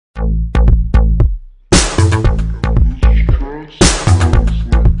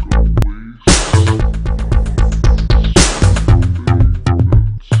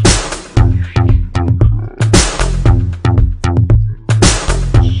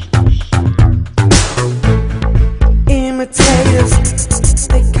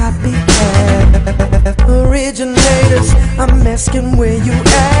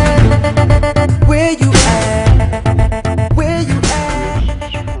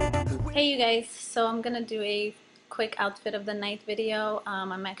Hey you guys, so I'm gonna do a quick outfit of the night video.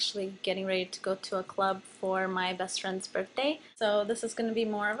 I'm actually getting ready to go to a club for my best friend's birthday. So this is gonna be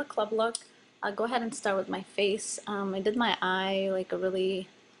more of a club look. I'll go ahead and start with my face. I did my eye like a really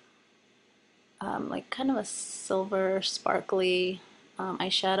like kind of a silver sparkly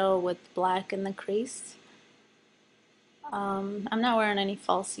eyeshadow with black in the crease. I'm not wearing any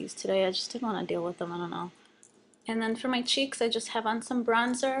falsies today. I just didn't want to deal with them. I don't know. And then for my cheeks, I just have on some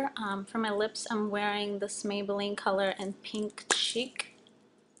bronzer. For my lips, I'm wearing this Maybelline color in Pink Chic,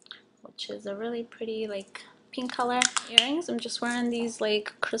 which is a really pretty like pink color. Earrings, I'm just wearing these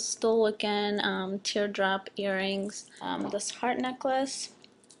like crystal looking teardrop earrings. This heart necklace.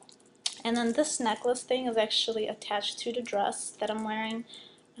 And then this necklace thing is actually attached to the dress that I'm wearing.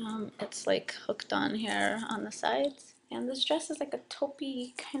 It's like hooked on here on the sides. And this dress is like a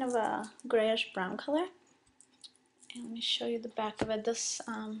taupey, kind of a grayish brown color. And let me show you the back of it. This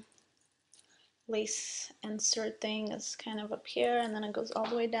lace insert thing is kind of up here, and then it goes all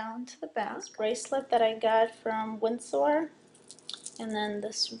the way down to the back. This bracelet that I got from Windsor, and then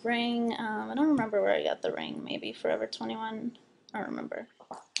this ring. I don't remember where I got the ring. Maybe Forever 21. I don't remember.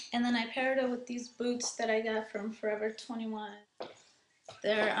 And then I paired it with these boots that I got from Forever 21.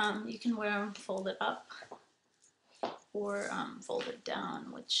 They're you can wear them folded up or folded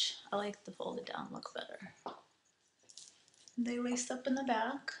down, which I like the folded down look better. They lace up in the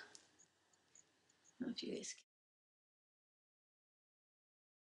back. I don't know if you guys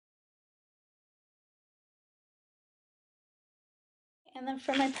can. And then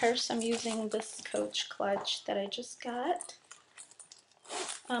for my purse, I'm using this Coach clutch that I just got.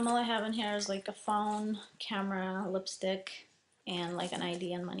 All I have in here is like a phone, camera, lipstick, and like an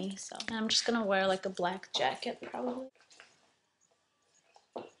ID and money. So and I'm just gonna wear like a black jacket probably.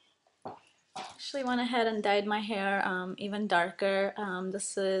 Actually went ahead and dyed my hair even darker.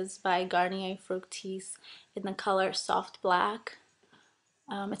 This is by Garnier Fructis in the color Soft Black.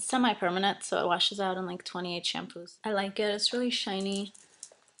 It's semi-permanent, so it washes out in like 28 shampoos. I like it. It's really shiny.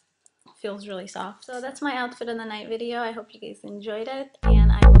 Feels really soft. So that's my outfit in the night video. I hope you guys enjoyed it,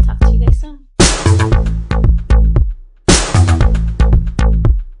 and I will talk to you guys soon.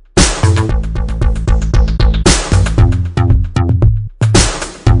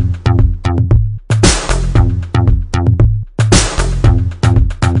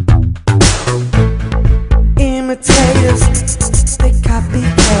 They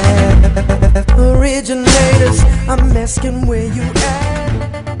copycat originators. I'm asking where you at.